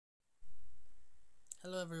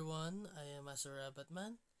everyone, I am Master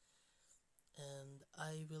Rabbitman, and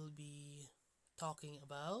I will be talking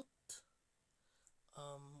about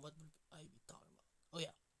what will I be talking about? Oh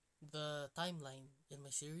yeah, the timeline in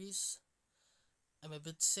my series. I'm a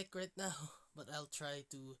bit sick right now, but I'll try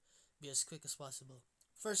to be as quick as possible.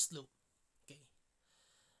 First loop. Okay.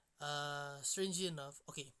 Strangely enough,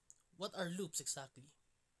 okay. What are loops exactly?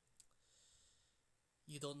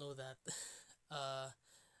 You don't know that. uh,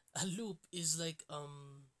 a loop is like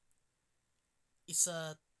it's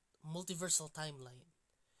a multiversal timeline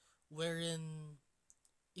wherein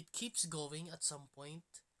it keeps going at some point,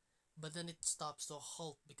 but then it stops to a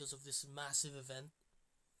halt because of this massive event,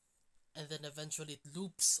 and then eventually it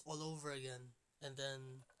loops all over again, and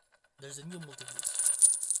then there's a new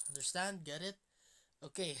multiverse. Understand? Get it?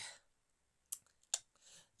 Okay,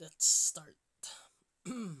 let's start.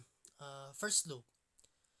 First loop.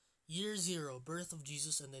 Year 0, birth of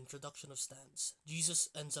Jesus and the introduction of stands. Jesus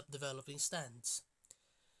ends up developing stands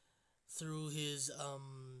through his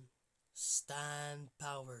stand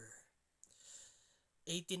power.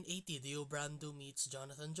 1880, Dio Brando meets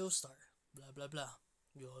Jonathan Joestar. Blah blah blah.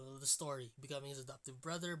 You all know the story. Becoming his adoptive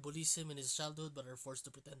brother, bullies him in his childhood but are forced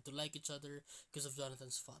to pretend to like each other because of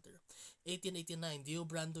Jonathan's father. 1889, Dio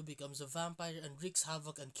Brando becomes a vampire and wreaks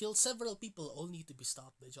havoc and kills several people only to be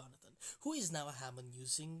stopped by Jonathan, who is now a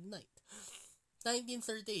Hammond-using knight.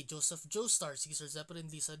 1938, Joseph Joestar, Caesar Zeppelin,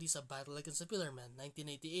 Lisa Lisa battle against the Pillar Man.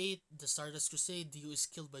 1988, the Stardust Crusade, Dio is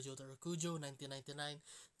killed by Jotaro Kujo. 1999,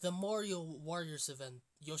 the Morio Warriors event,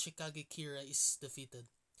 Yoshikage Kira is defeated.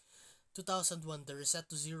 2001, the Reset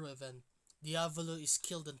to Zero event, Diavolo is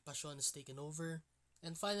killed and Passion is taken over.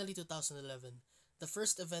 And finally, 2011, the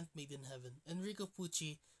first event made in heaven, Enrico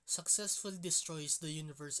Pucci successfully destroys the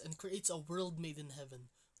universe and creates a world made in heaven,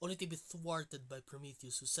 only to be thwarted by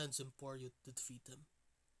Prometheus, who sends Emporio to defeat him.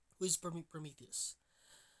 Who is Prometheus?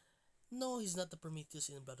 No, he's not the Prometheus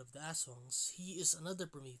in Blood of the Aswangs. He is another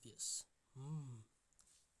Prometheus.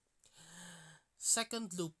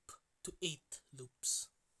 Second loop to 8 loops.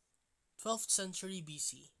 12th century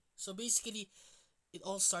BC. So basically, it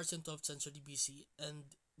all starts in 12th century BC, and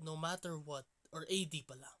no matter what, or AD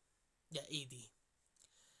pala. Yeah, AD.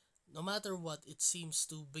 No matter what, it seems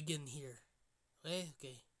to begin here.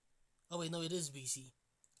 Okay. Oh wait, no, it is BC.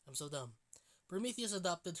 I'm so dumb. Prometheus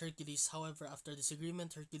adopted Hercules, however, after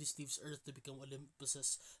disagreement, Hercules leaves Earth to become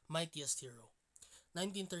Olympus's mightiest hero.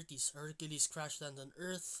 1930s, Hercules crash lands on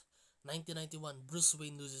Earth. 1991, Bruce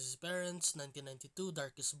Wayne loses his parents. 1992,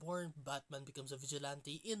 Dark is born. Batman becomes a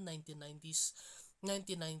vigilante in 1990s.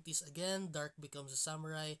 1990s again, Dark becomes a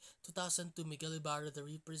samurai. 2002, Miguel Ibarra the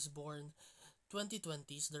Reaper is born.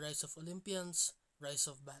 2020s, The Rise of Olympians, Rise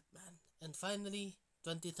of Batman. And finally,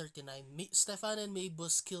 2039, Stefan and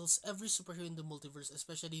Maybus kills every superhero in the multiverse,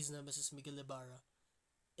 especially his nemesis Miguel Ibarra,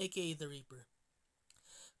 aka the Reaper,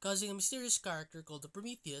 causing a mysterious character called the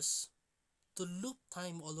Prometheus to loop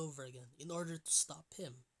time all over again in order to stop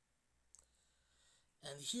him.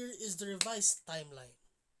 And here is the revised timeline.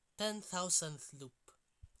 10,000th loop.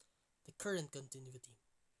 The current continuity.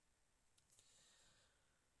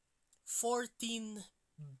 14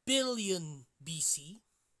 billion BC,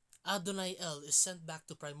 Adonai El is sent back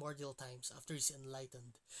to primordial times after he's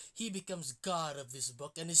enlightened. He becomes god of this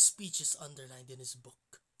book, and his speech is underlined in his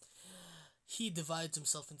book. He divides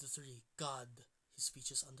himself into 3. God, his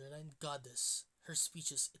speech is underlined. Goddess, her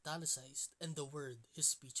speech is italicized. And the word, his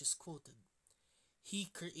speech is quoted.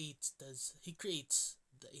 He creates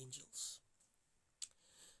the angels.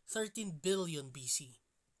 13 billion BC.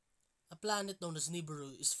 A planet known as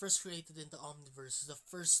Nibiru is first created in the Omniverse, the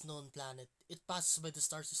first known planet. It passes by the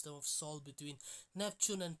star system of Sol between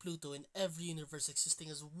Neptune and Pluto in every universe, existing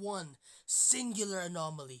as one singular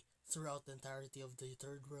anomaly throughout the entirety of the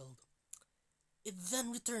third world. It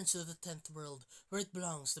then returns to the 10th world, where it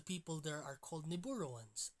belongs. The people there are called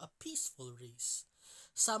Nibiruans, a peaceful race.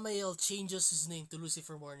 Samael changes his name to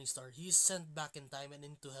Lucifer Morningstar. He is sent back in time and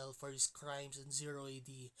into hell for his crimes in 0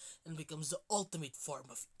 AD and becomes the ultimate form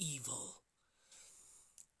of evil.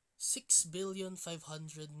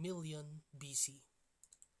 6,500,000,000 BC.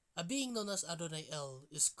 A being known as Adonai El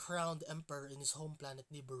is crowned emperor in his home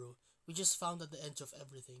planet Nibiru, which is found at the edge of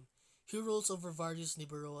everything. He rules over various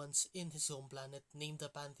Nibiruans in his home planet, named the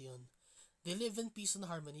Pantheon. They live in peace and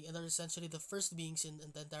harmony and are essentially the first beings in the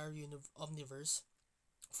entire omniverse,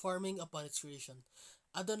 forming upon its creation.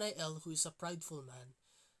 Adonai El, who is a prideful man,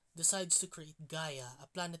 decides to create Gaia, a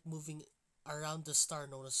planet moving around the star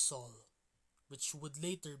known as Sol, which would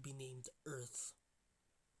later be named Earth.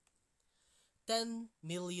 10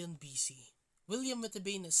 million BC. William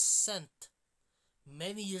Wittebane is sent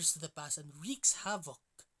many years to the past and wreaks havoc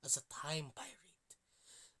as a time pirate.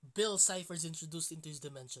 Bill Cipher is introduced into his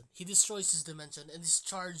dimension. He destroys his dimension and is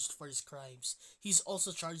charged for his crimes. He's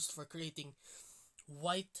also charged for creating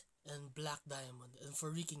white and black diamond and for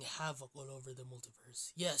wreaking havoc all over the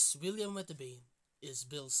multiverse. Yes, William Wettebane is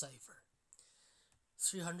Bill Cipher.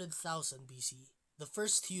 300,000 BC. The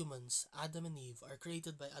first humans, Adam and Eve, are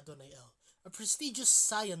created by Adonai El, a prestigious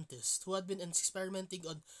scientist who had been experimenting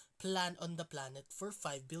on the planet for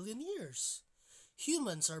 5 billion years.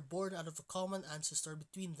 Humans are born out of a common ancestor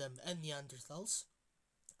between them and Neanderthals.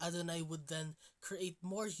 Adonai would then create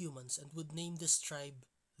more humans and would name this tribe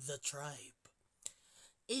the Tribe.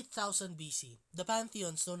 8,000 BC, the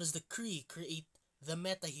pantheons known as the Kree create the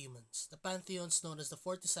metahumans. The pantheons known as the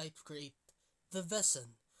Fortisite create the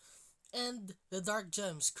Vesen. And the Dark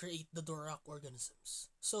Gems create the Dorak organisms.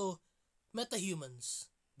 So, metahumans,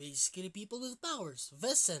 basically people with powers.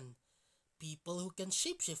 Vesen, people who can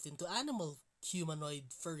shapeshift into animal humanoid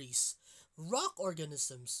furries. Rock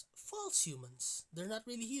organisms, false humans. They're not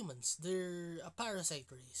really humans. They're a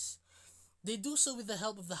parasite race. They do so with the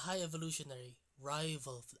help of the High Evolutionary,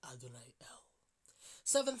 rival of Adonai El.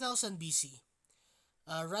 7,000 BC,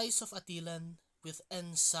 rise of Attilan with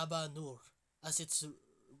En-Saba-Nur as its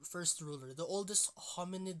first ruler, the oldest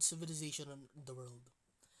hominid civilization in the world.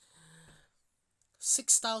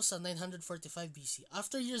 6,945 BC,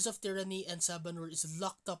 after years of tyranny, En-Saba-Nur is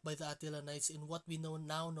locked up by the Attilanites in what we now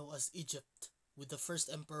know as Egypt, with the first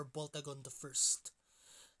emperor Boltagon I.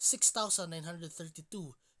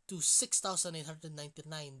 6,932 to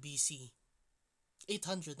 6,899 BC.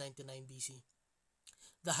 899 BC.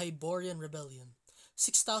 The Hyborian Rebellion.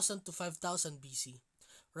 6,000 to 5,000 BC.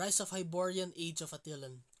 Rise of Hyborian Age of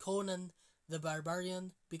Attilan. Conan the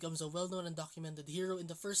Barbarian becomes a well-known and documented hero in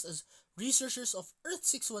the first as researchers of Earth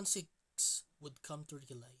 616 would come to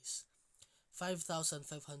realize.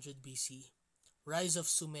 5,500 BC. Rise of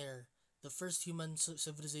Sumer, the first human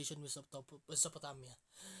civilization in Mesopotamia.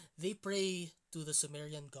 They pray to the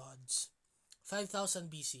Sumerian gods. 5,000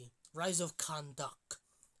 BC. Rise of Kandak,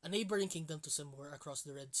 a neighboring kingdom to Sumer across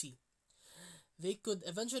the Red Sea. They could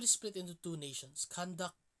eventually split into two nations,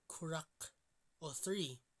 Kandak, Kurak, or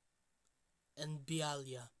three, and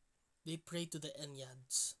Bialya. They pray to the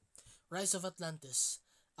Enyads. Rise of Atlantis,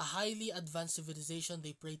 a highly advanced civilization.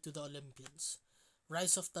 They pray to the Olympians.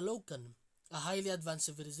 Rise of Talokan, a highly advanced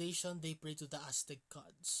civilization. They pray to the Aztec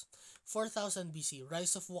gods. 4,000 BC,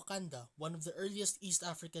 rise of Wakanda, one of the earliest East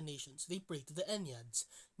African nations. They pray to the Enyads.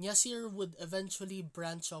 Nyasir would eventually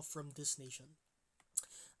branch off from this nation.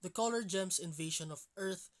 The Color Gems invasion of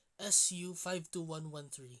Earth, SU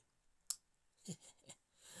 52113.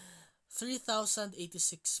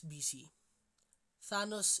 3086 BC.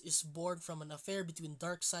 Thanos is born from an affair between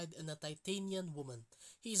Darkseid and a Titanian woman.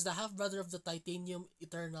 He is the half-brother of the Titanium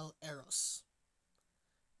Eternal Eros.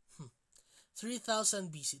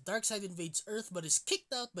 3000 BC. Darkseid invades Earth but is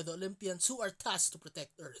kicked out by the Olympians who are tasked to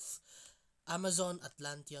protect Earth.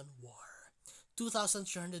 Amazon-Atlantean War.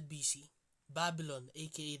 2300 BC. Babylon,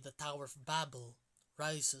 aka the Tower of Babel,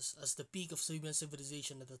 rises as the peak of human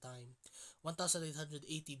civilization at the time.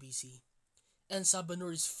 1880 BC.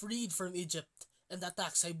 En-Saba-Nur is freed from Egypt and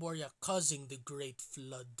attacks Hyboria, causing the Great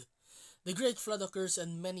Flood. The Great Flood occurs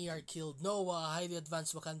and many are killed. Noah, a highly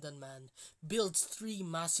advanced Wakandan man, builds 3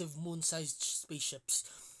 massive moon-sized spaceships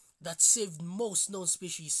that saved most known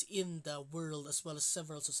species in the world as well as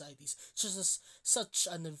several societies. Just as such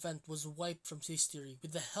an event was wiped from history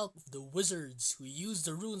with the help of the wizards who used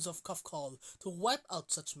the runes of Kafkal to wipe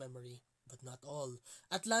out such memory. But not all.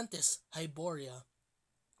 Atlantis, Hyboria,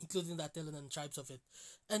 including the Attilan tribes of it,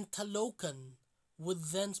 and Talokan would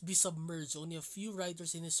then be submerged, only a few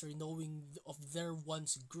writers in history knowing of their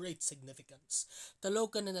once great significance.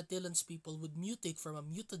 Talokan and Attilan's people would mutate from a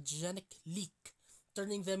mutagenic leak,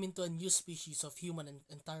 turning them into a new species of human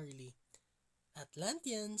entirely.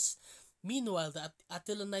 Atlanteans. Meanwhile, the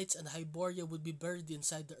Attilanites and Hyboria would be buried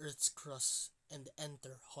inside the Earth's crust and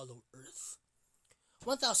enter Hollow Earth.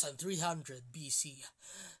 1300 BC.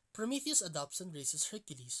 Prometheus adopts and raises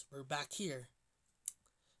Hercules. We're back here.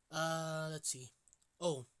 Let's see.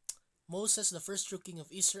 Moses, the first true king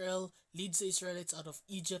of Israel, leads the Israelites out of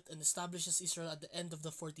Egypt and establishes Israel at the end of the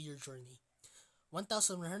 40-year journey.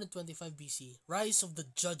 1125 BC. Rise of the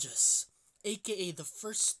Judges, aka the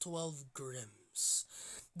first 12 Grimms.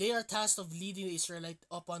 They are tasked of leading the Israelites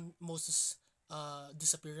upon Moses'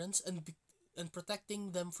 disappearance and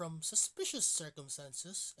protecting them from suspicious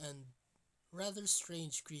circumstances and rather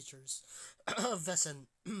strange creatures. Vesen,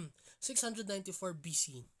 694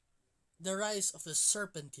 BC. The rise of the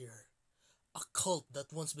Serpentier, a cult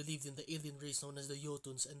that once believed in the alien race known as the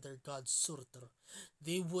Jotuns and their god Surtur.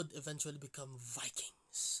 They would eventually become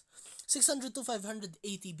Vikings. 600 to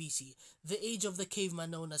 580 BC, the age of the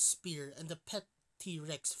caveman known as Spear and the pet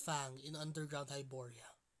T-Rex Fang in underground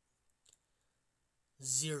Hyboria.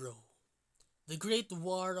 0. The Great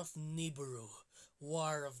War of Nibiru,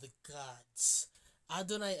 War of the Gods.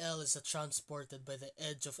 Adonai El is transported by the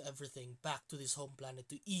edge of everything back to his home planet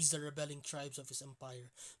to ease the rebelling tribes of his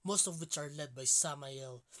empire, most of which are led by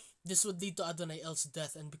Samael. This would lead to Adonai El's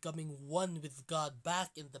death and becoming one with God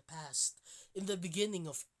back in the past, in the beginning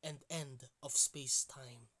of and end of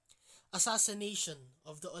space-time. Assassination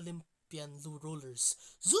of the Olympian rulers.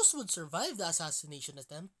 Zeus would survive the assassination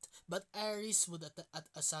attempt, but Ares would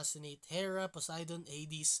assassinate Hera, Poseidon,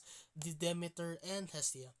 Hades, Demeter, and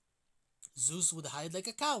Hestia. Zeus would hide like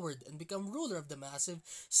a coward and become ruler of the massive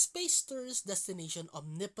space tourist destination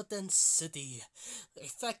Omnipotent City,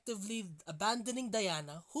 effectively abandoning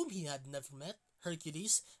Diana, whom he had never met,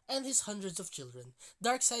 Hercules, and his hundreds of children.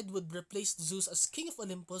 Darkseid would replace Zeus as king of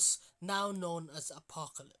Olympus, now known as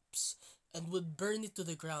Apocalypse, and would burn it to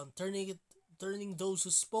the ground, turning those who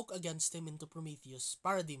spoke against him into Prometheus,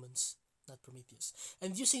 parademons, not Prometheus,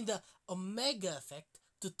 and using the Omega effect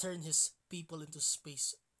to turn his people into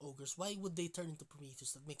space ogres. Why would they turn into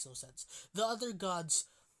Prometheus? That makes no sense. The other gods,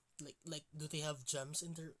 like, do they have gems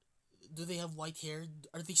in their? Do they have white hair?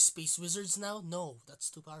 Are they space wizards now? No, that's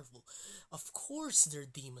too powerful. Of course, they're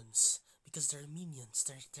demons because they're minions.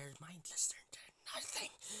 They're mindless. They're nothing.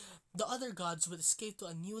 The other gods would escape to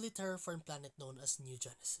a newly terraformed planet known as New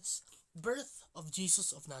Genesis. Birth of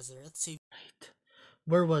Jesus of Nazareth. Save. Right.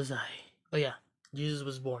 Where was I? Oh yeah, Jesus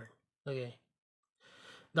was born. Okay.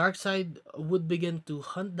 Darkseid would begin to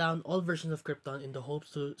hunt down all versions of Krypton in the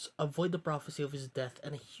hopes to avoid the prophecy of his death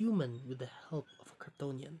and a human with the help of a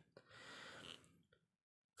Kryptonian.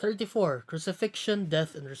 34. Crucifixion,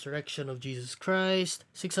 death, and resurrection of Jesus Christ.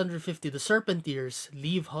 650. The Serpenters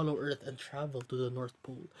leave Hollow Earth and travel to the North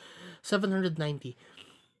Pole. 790.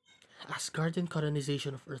 Asgardian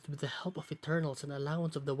colonization of Earth with the help of Eternals and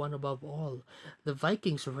allowance of the One Above All. The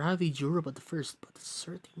Vikings ravaged Europe at first, but a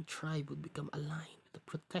certain tribe would become aligned with the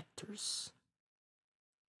protectors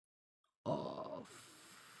of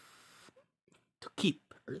to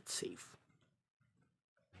keep Earth safe.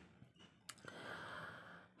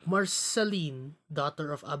 Marceline,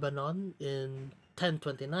 daughter of Abaddon in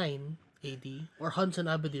 1029 AD, or Hanson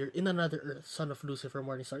Abadir in Another Earth, son of Lucifer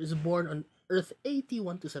Morningstar, is born on Earth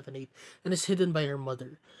 81-78 and is hidden by her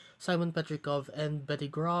mother. Simon Petrikov and Betty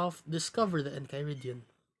Groff discover the Enchiridion.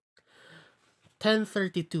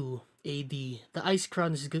 1032 AD, the Ice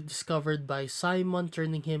Crown is discovered by Simon,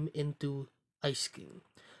 turning him into Ice King.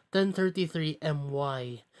 1033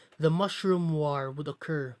 MY, the Mushroom War would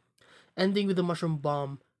occur, ending with the mushroom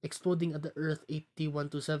bomb exploding at the Earth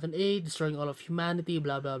 81-78, destroying all of humanity,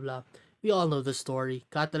 blah blah blah. We all know the story.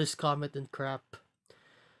 Catalyst, Comet, and crap.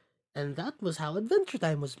 And that was how Adventure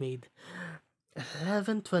Time was made.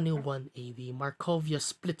 1121 AD, Markovia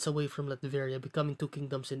splits away from Latveria, becoming two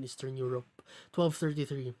kingdoms in Eastern Europe.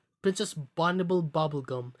 1233, Princess Bonnibel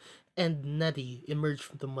Bubblegum and Nettie emerge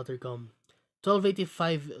from the Mother Gum.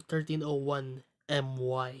 1285-1301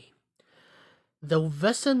 MY. The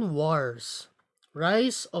Wesen Wars.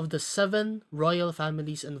 Rise of the 7 royal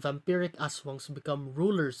families and vampiric Aswangs become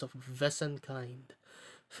rulers of Wesen kind.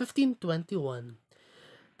 1521.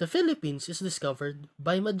 The Philippines is discovered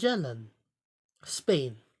by Magellan.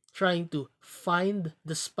 Spain, trying to find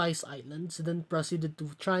the Spice Islands, then proceeded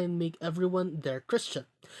to try and make everyone there Christian.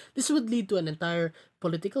 This would lead to an entire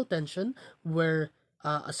political tension where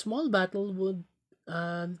a small battle would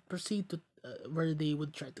proceed to where they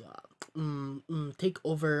would try to take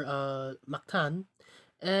over Mactan,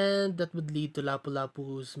 and that would lead to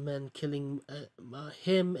Lapu-Lapu's men killing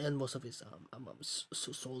him and most of his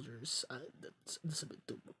soldiers. That's a bit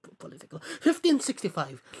too political.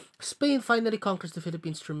 1565, Spain finally conquers the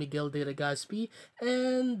Philippines through Miguel de Legazpi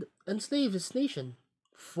and enslaves his nation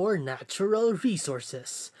for natural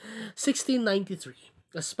resources. 1693,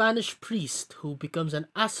 a Spanish priest who becomes an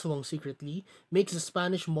aswang secretly makes the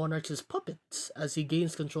Spanish monarchs his puppets as he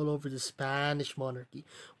gains control over the Spanish monarchy,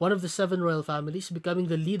 one of the 7 royal families, becoming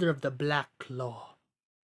the leader of the Black Law.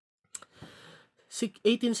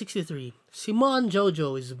 1863, Simon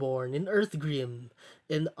Jojo is born in Earth Grimm.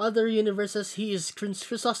 In other universes, he is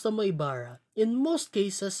Crisostomo Ibarra. In most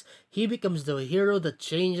cases, he becomes the hero that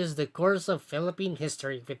changes the course of Philippine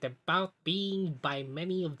history, with the bout being by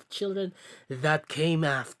many of the children that came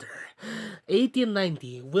after.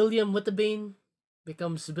 1890, William Whitebane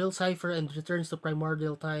becomes Bill Cipher and returns to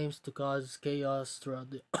primordial times to cause chaos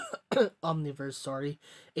throughout the Omniverse. Sorry.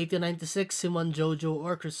 1896, Simon Jojo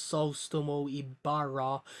or Crisostomo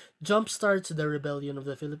Ibarra jumpstarts the rebellion of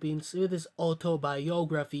the Philippines with his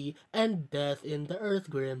autobiography and Death in the Earth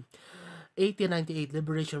Grim. 1898,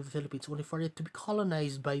 liberation of the Philippines, only for it to be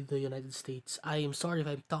colonized by the United States. I am sorry if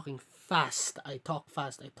I'm talking fast. I talk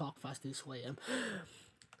fast. This is who I am.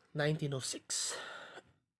 1906.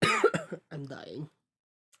 I'm dying.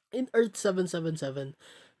 In Earth 777,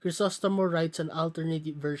 Crisostomo writes an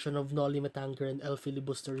alternate version of Noli Me Tangere and El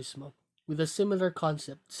Filibusterismo, with a similar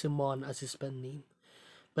concept, Simon as his pen name.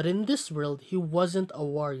 But in this world, he wasn't a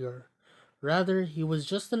warrior. Rather, he was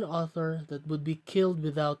just an author that would be killed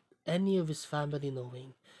without any of his family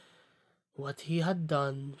knowing. What he had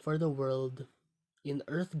done for the world in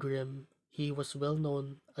Earth Grim, he was well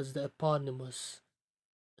known as the eponymous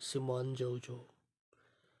Simon Jojo.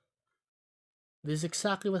 This is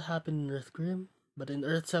exactly what happened in Earth Grim, but in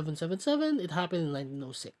Earth 777, it happened in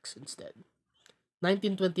 1906 instead.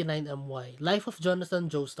 1929 MY, Life of Jonathan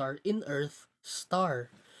Joestar in Earth Star.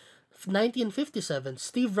 1957,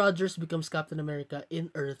 Steve Rogers becomes Captain America in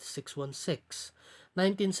Earth 616.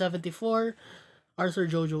 1974, Arthur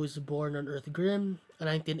Jojo is born on Earth Grim.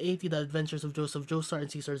 1980, The Adventures of Joseph Joestar and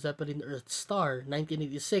Caesar Zeppelin Earth Star.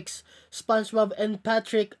 1986, SpongeBob and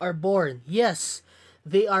Patrick are born. Yes,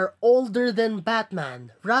 they are older than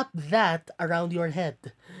Batman. Wrap that around your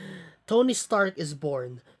head. Tony Stark is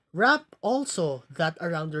born. Wrap also that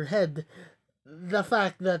around your head. The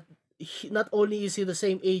fact that not only is he the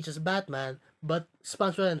same age as Batman, but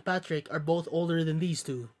SpongeBob and Patrick are both older than these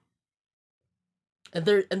two.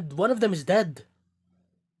 And one of them is dead.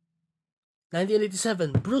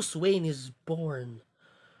 1987, Bruce Wayne is born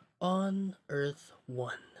on Earth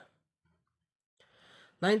 1.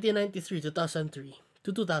 1993 to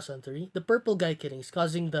 2003, the Purple Guy killings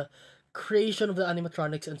causing the creation of the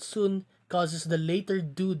animatronics and soon causes the Later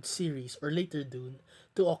Dude series or Later Dune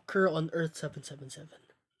to occur on Earth 777.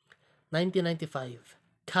 1995,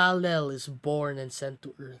 Kal-El is born and sent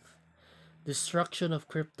to Earth. Destruction of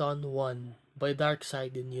Krypton 1 by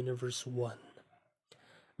Darkseid in Universe 1.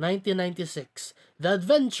 1996, The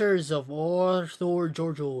Adventures of Arthur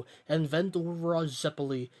Giorgio and Ventura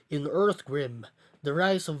Zeppeli in Earth Grim. The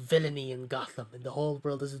rise of villainy in Gotham and the whole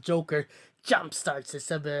world as a Joker jumpstarts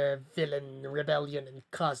the villain rebellion and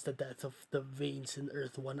caused the death of the Veins in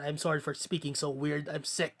Earth 1. I'm sorry for speaking so weird, I'm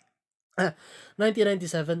sick.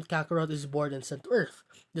 1997, Kakarot is born and sent to Earth.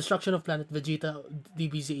 Destruction of Planet Vegeta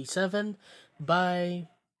DBZ-A7 by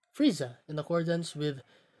Frieza in accordance with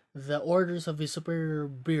the orders of his superior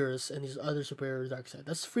Beerus and his other superior Darkseid.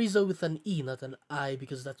 That's Frieza with an E, not an I,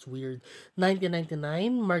 because that's weird.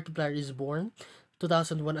 1999, Markiplier is born.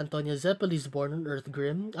 2001, Antonia Zeppeli is born on Earth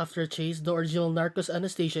Grim. After a chase, the original Narcos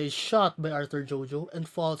Anastasia is shot by Arthur Jojo and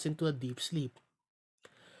falls into a deep sleep.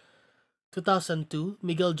 2002,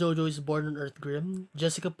 Miguel Jojo is born on Earth Grim.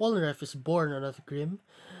 Jessica Polnareff is born on Earth Grim.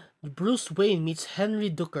 Bruce Wayne meets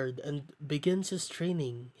Henry Ducard and begins his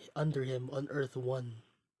training under him on Earth 1.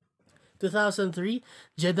 2003,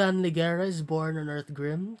 Jedan Ligera is born on Earth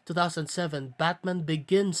Grim. 2007, Batman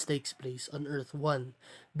Begins takes place on Earth 1.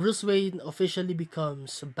 Bruce Wayne officially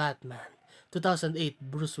becomes Batman.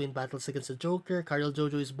 2008, Bruce Wayne battles against the Joker. Karel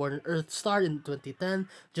Jojo is born on Earth Star in 2010.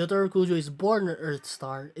 Jotaro Kujo is born on Earth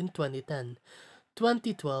Star in 2010.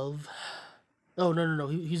 2012, oh no,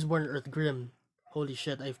 he's born on Earth Grim. Holy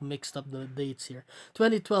shit, I've mixed up the dates here.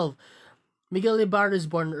 2012, Miguel Ibarra is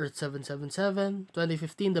born on Earth 777.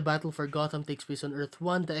 2015, the battle for Gotham takes place on Earth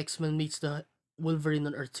 1. The X-Men meets the Wolverine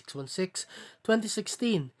on Earth 616.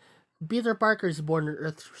 2016, Peter Parker is born on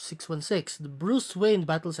Earth 616. Bruce Wayne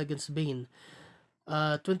battles against Bane.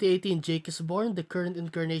 2018, Jake is born. The current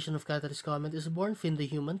incarnation of Catalyst Comet is born. Finn the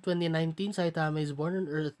Human. 2019, Saitama is born on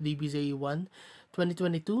Earth DBZ-1.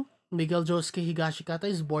 2022, Miguel Josuke Higashikata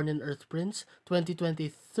is born in Earth Prince.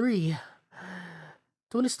 2023,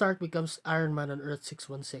 Tony Stark becomes Iron Man on Earth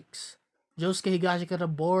 616. Josuke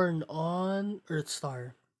Higashikata born on Earth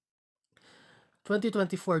Star.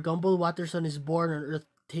 2024, Gumball Watterson is born on Earth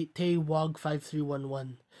Taewog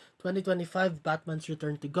 5311. 2025, Batman's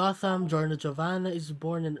return to Gotham. Giorno Giovanna is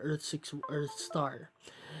born in Earth 6 Earth Star.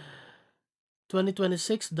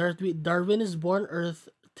 2026, Darwin is born Earth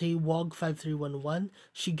Taewog 5311.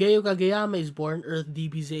 Shigeo Kageyama is born Earth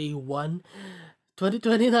DBZ-1.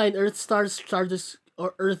 2029, Earth Stars Stardust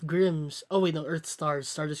or Earth Grims. Oh wait, no, Earth Stars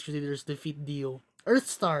Stardust Crusaders defeat Dio. Earth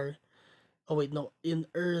Star. Oh wait, no, in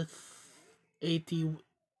Earth 80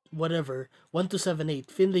 whatever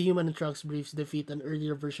 1278, Finn the Human and Trunks Briefs defeat an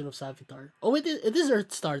earlier version of Savitar. Oh wait, it is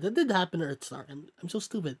Earth Star. That did happen. Earth Star. I'm so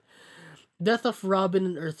stupid. Death of Robin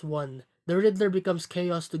in Earth 1. The Riddler becomes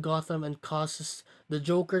chaos to Gotham and causes the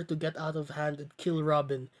Joker to get out of hand and kill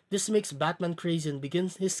Robin. This makes Batman crazy and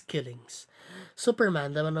begins his killings.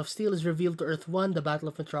 Superman, the Man of Steel, is revealed to Earth 1. The Battle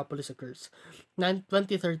of Metropolis occurs.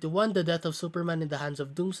 2031, the death of Superman in the hands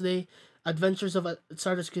of Doomsday. Adventures of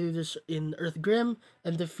Stardust Creators in Earth Grim.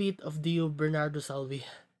 And defeat of Dio Bernardo Salvi.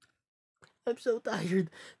 I'm so tired.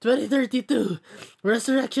 2032.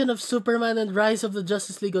 Resurrection of Superman and Rise of the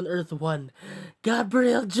Justice League on Earth 1.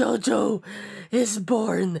 Gabriel Jojo is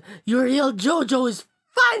born. Uriel Jojo is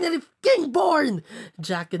finally king born.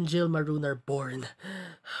 Jack and Jill Maroon are born.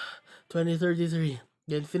 2033.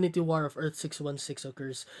 The Infinity War of Earth 616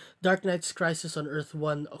 occurs. Dark Knight's Crisis on Earth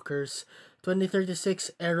 1 occurs. 2036.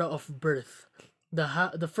 Era of Birth.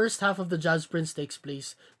 The first half of the Jazz Prince takes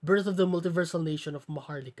place. Birth of the Multiversal Nation of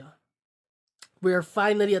Maharlika. We are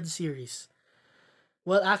finally at the series.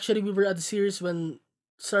 Well, actually, we were at the series when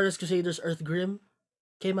Stardust Crusaders Earth Grim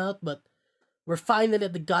came out, but we're finally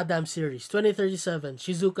at the goddamn series. 2037,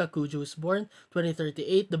 Shizuka Kujo is born.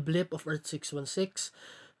 2038, The Blip of Earth 616.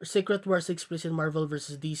 Secret Wars takes place in Marvel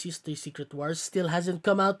vs. DC's The Secret Wars. Still hasn't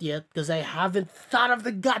come out yet because I haven't thought of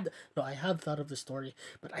the No, I have thought of the story,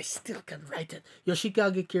 but I still can't write it.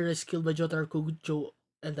 Yoshikage Kira is killed by Jotaro Kujo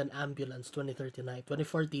and an ambulance. 2039.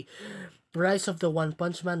 2040, Rise of the One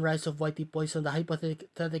Punch Man, Rise of Whitey Poison, the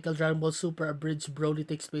hypothetical Dragon Ball Super abridged Broly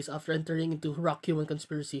takes place after entering into Rock Human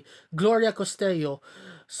Conspiracy. Gloria Costello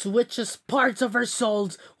switches parts of her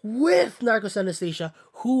souls with Narcos Anastasia,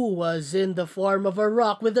 who was in the form of a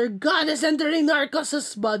rock, with her goddess entering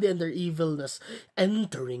Narcos' body and their evilness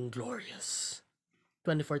entering Glorious.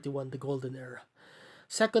 2041, the Golden Era.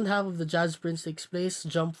 Second half of the Jazz Prince takes place.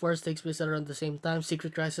 Jump Force takes place around the same time.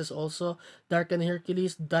 Secret Crisis also. Dark and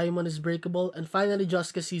Hercules. Diamond is breakable. And finally,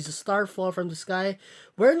 Jessica sees a star fall from the sky,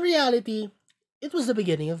 where in reality, it was the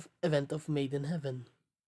beginning of event of Made in Heaven.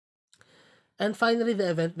 And finally, the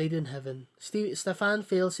event Made in Heaven. Stefan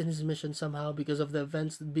fails in his mission somehow because of the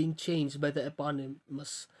events being changed by the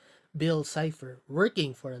eponymous Bill Cipher,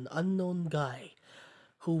 working for an unknown guy,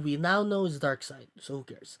 who we now know is Darkseid, so who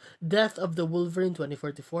cares. Death of the Wolverine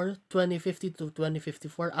 2044, 2050 to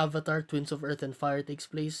 2054, Avatar, Twins of Earth and Fire takes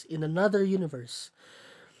place in another universe.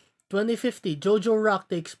 2050, Jojo Rock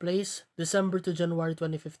takes place, December to January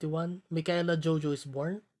 2051, Michaela Jojo is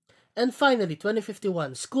born. And finally,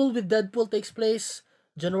 2051, School with Deadpool takes place,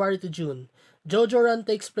 January to June. Jojo Run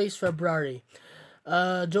takes place February.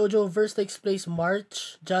 Jojo Verse takes place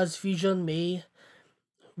March, Jazz Fusion May,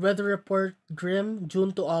 Weather Report Grimm,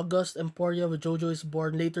 June to August, Emporia with Jojo is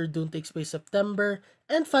born, later Dune takes place September,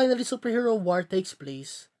 and finally Superhero War takes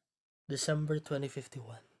place December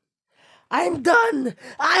 2051. I'm done!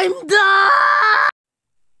 I'm done!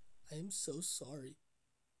 I'm so sorry.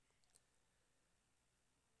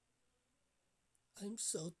 I'm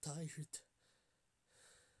so tired.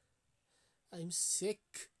 I'm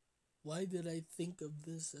sick. Why did I think of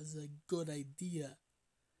this as a good idea?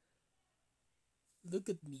 Look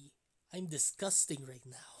at me. I'm disgusting right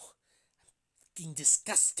now. I'm fucking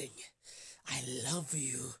disgusting. I love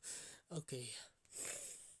you. Okay.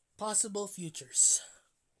 Possible futures.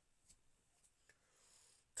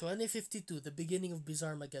 2052, the beginning of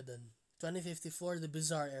Bizarre Mageddon. 2054, the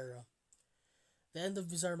Bizarre Era. The end of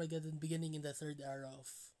Bizarre Mageddon, beginning in the third era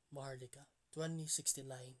of Maharlika.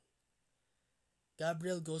 2069.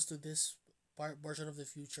 Gabriel goes to this portion of the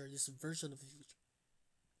future, this version of the future,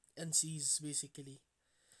 and sees basically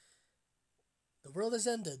the world has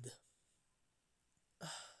ended.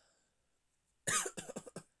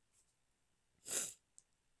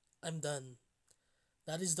 I'm done.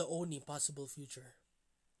 That is the only possible future.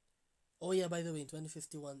 Oh yeah, by the way, in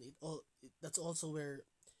 2051, that's also where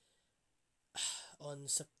on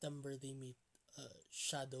September they meet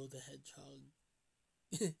Shadow the Hedgehog.